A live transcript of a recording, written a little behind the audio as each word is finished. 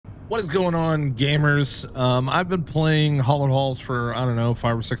What is going on, gamers? I've been playing Hollow Halls for, I don't know,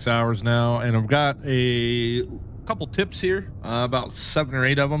 5 or 6 hours now, and I've got a couple tips here, about 7 or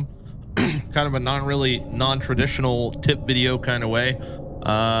 8 of them, kind of a non-traditional tip video kind of way,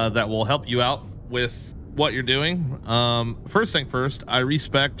 that will help you out with what you're doing. First thing first, I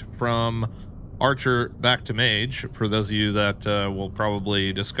respect from Archer back to Mage, for those of you that will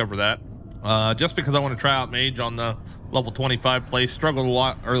probably discover that. Just because I want to try out Mage on the level 25 place. Struggled a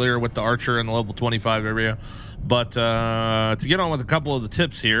lot earlier with the Archer in the level 25 area, but to get on with a couple of the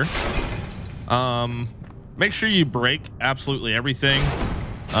tips here, make sure you break absolutely everything.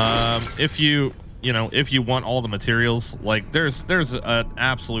 If you want all the materials, like there's an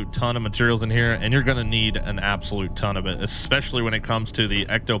absolute ton of materials in here, and you're gonna need an absolute ton of it, especially when it comes to the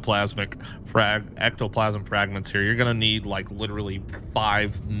ectoplasm fragments here. You're gonna need like literally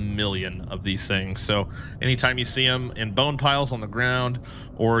 5 million of these things. So anytime you see them in bone piles on the ground,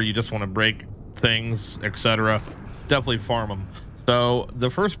 or you just want to break things, etc., definitely farm them. So the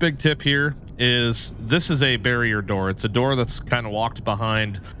first big tip here is, this is a barrier door. It's a door that's kind of locked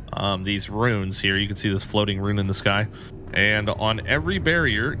behind these runes here. You can see this floating rune in the sky, and on every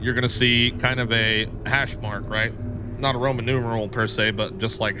barrier you're going to see kind of a hash mark, right? Not a Roman numeral per se, but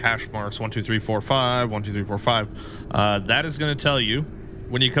just like hash marks, 1 2 3 4 5, 1 2 3 4 5. That is going to tell you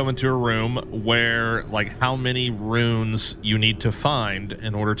when you come into a room where, like, how many runes you need to find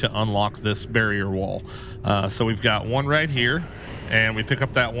in order to unlock this barrier wall. So we've got one right here, and we pick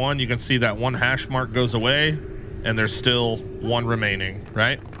up that one. You can see that one hash mark goes away, and there's still one remaining,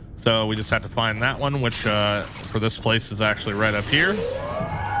 right? So we just have to find that one, which for this place is actually right up here.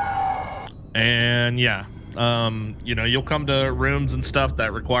 And yeah, you know, you'll come to rooms and stuff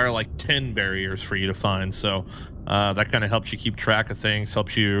that require like 10 barriers for you to find. So that kind of helps you keep track of things,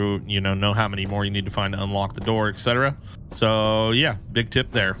 helps you, know how many more you need to find to unlock the door, etc. So yeah, big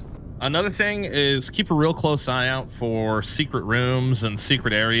tip there. Another thing is keep a real close eye out for secret rooms and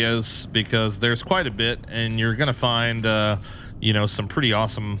secret areas, because there's quite a bit, and you're gonna find some pretty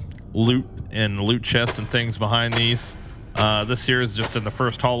awesome loot and loot chests and things behind these. This here is just in the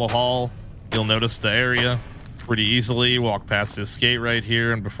first Hollow Hall. You'll notice the area pretty easily. Walk past this gate right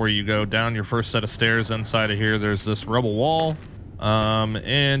here, and before you go down your first set of stairs inside of here, there's this rubble wall.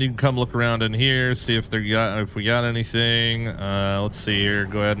 And you can come look around in here, see if we got anything. Let's see here.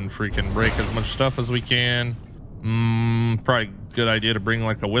 Go ahead and freaking break as much stuff as we can. Probably a good idea to bring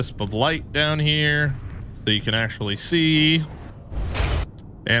like a wisp of light down here so you can actually see.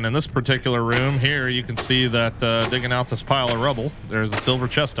 And in this particular room here, you can see that digging out this pile of rubble, there's a silver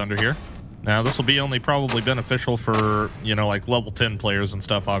chest under here. Now, this will be only probably beneficial for, like level 10 players and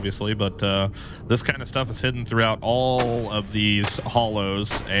stuff, obviously, but this kind of stuff is hidden throughout all of these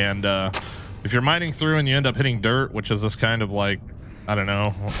hollows. And if you're mining through and you end up hitting dirt, which is this kind of like, I don't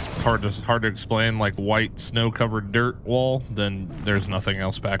know, hard to explain, like white snow-covered dirt wall, then there's nothing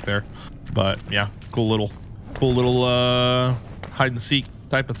else back there. But yeah, cool little hide and seek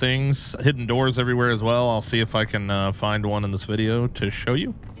type of things. Hidden doors everywhere as well. I'll see if I can find one in this video to show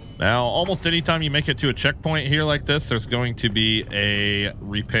you. Now, almost anytime you make it to a checkpoint here like this, there's going to be a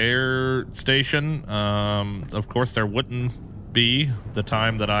repair station. Of course, there wouldn't be the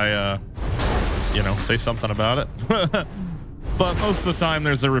time that I, say something about it. But most of the time,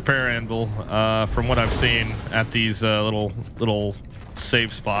 there's a repair anvil, from what I've seen at these little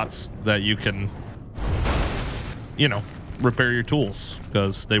save spots that you can, repair your tools,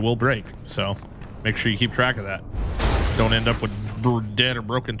 because they will break. So make sure you keep track of that. Don't end up with dead or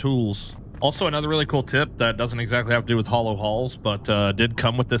broken tools. Also, another really cool tip that doesn't exactly have to do with Hollow Halls, but did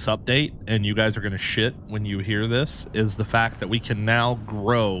come with this update, and you guys are going to shit when you hear this, is the fact that we can now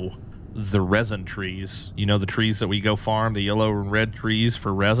grow the resin trees. The trees that we go farm, the yellow and red trees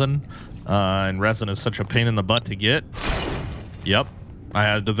for resin. And resin is such a pain in the butt to get. Yep. I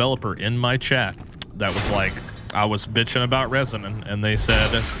had a developer in my chat that was like, I was bitching about resin, and they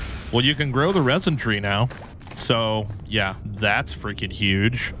said, well, you can grow the resin tree now. So yeah, that's freaking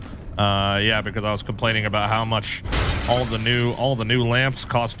huge. Yeah, because I was complaining about how much all the new lamps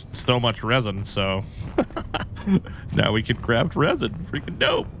cost so much resin. So now we can craft resin. Freaking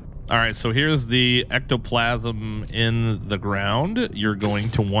dope. All right, so here's the ectoplasm in the ground. You're going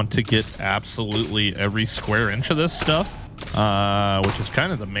to want to get absolutely every square inch of this stuff. Which is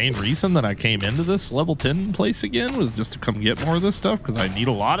kind of the main reason that I came into this level 10 place again, was just to come get more of this stuff, because I need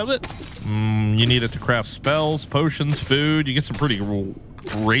a lot of it. You need it to craft spells, potions, food. You get some pretty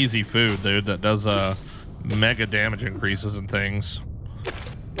crazy food, dude, that does mega damage increases and things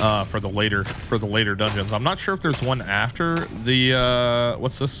for the later dungeons. I'm not sure if there's one after the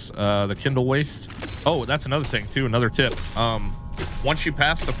what's this, the Kindle Waste. Oh, that's another thing too, another tip. Once you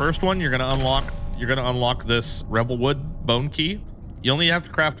pass the first one, you're gonna unlock this Rebelwood bone key. You only have to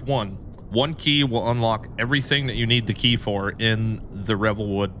craft one. One key will unlock everything that you need the key for in the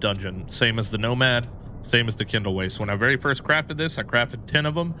Rebelwood dungeon. Same as the Nomad, same as the Kindle Waste. When I very first crafted this, I crafted 10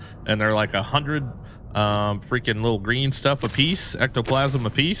 of them, and they're like 100 freaking little green stuff a piece, ectoplasm a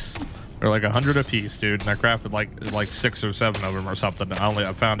piece. They're like 100 a piece, dude. And I crafted like 6 or 7 of them or something.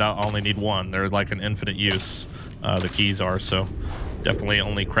 I found out I only need one. They're like an infinite use. The keys are, so definitely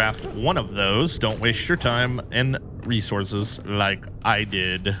only craft one of those. Don't waste your time and resources like I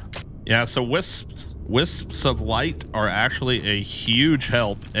did. Yeah, so wisps of light are actually a huge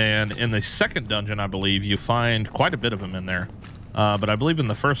help, and in the second dungeon, I believe you find quite a bit of them in there. But I believe in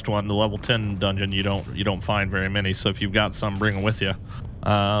the first one, the level 10 dungeon, you don't find very many. So if you've got some, bring them with you.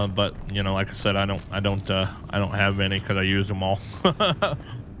 But you know, like I said, I don't have any because I use them all.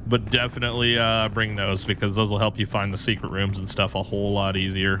 But definitely bring those, because those will help you find the secret rooms and stuff a whole lot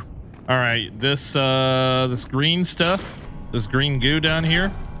easier. All right, this green stuff, this green goo down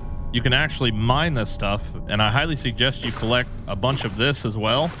here, you can actually mine this stuff, and I highly suggest you collect a bunch of this as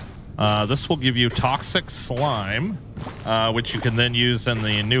well. This will give you toxic slime, which you can then use in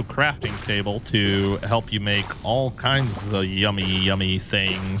the new crafting table to help you make all kinds of yummy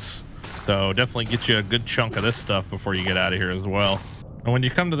things. So definitely get you a good chunk of this stuff before you get out of here as well. And when you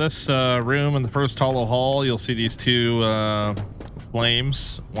come to this room in the first hollow hall, you'll see these two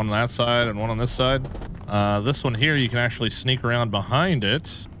flames, one on that side and one on this side. This one here, you can actually sneak around behind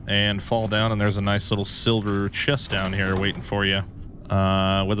it and fall down, and there's a nice little silver chest down here waiting for you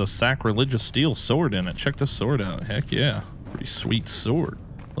with a sacrilegious steel sword in it. Check this sword out. Heck yeah, pretty sweet sword.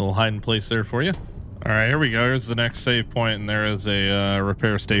 Little hiding place there for you. All right, here we go. Here's the next save point, and there is a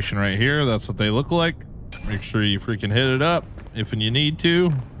repair station right here. That's what they look like. Make sure you freaking hit it up if you need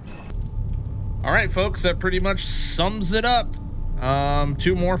to. All right, folks, that pretty much sums it up.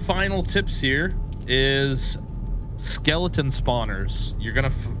 2 more final tips here is skeleton spawners. You're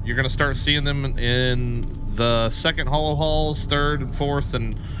gonna start seeing them in the second hollow halls, third and fourth,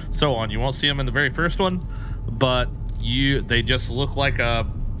 and so on. You won't see them in the very first one, but they just look like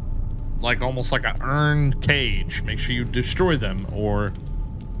almost like an urn cage. Make sure you destroy them, or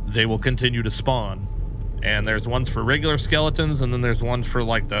they will continue to spawn. And there's ones for regular skeletons, and then there's ones for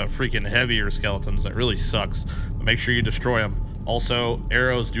like the freaking heavier skeletons that really sucks. But make sure you destroy them. Also,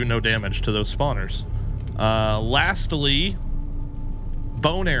 arrows do no damage to those spawners. Lastly,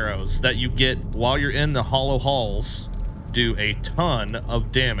 bone arrows that you get while you're in the hollow halls do a ton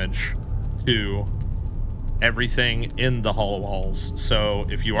of damage to everything in the hollow halls. So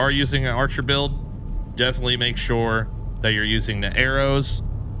if you are using an archer build, definitely make sure that you're using the arrows,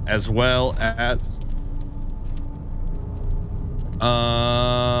 as well as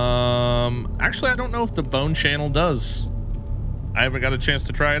actually, I don't know if the bone channel does. I haven't got a chance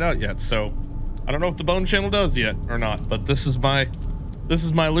to try it out yet, so I don't know if the bone channel does yet or not. But this is my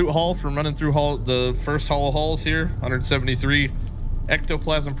loot haul from running through the first hollow halls here. 173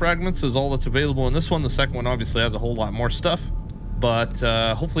 ectoplasm fragments is all that's available in this one. The second one obviously has a whole lot more stuff, but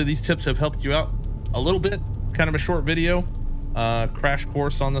hopefully these tips have helped you out a little bit. Kind of a short video, crash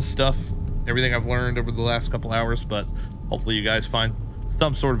course on this stuff, everything I've learned over the last couple hours, but hopefully you guys find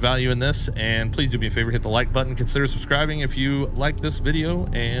some sort of value in this. And please do me a favor, hit the like button, consider subscribing if you like this video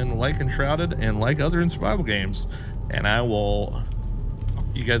and like Enshrouded and like other in survival games, and I will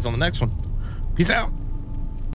talk to you guys on the next one. Peace out.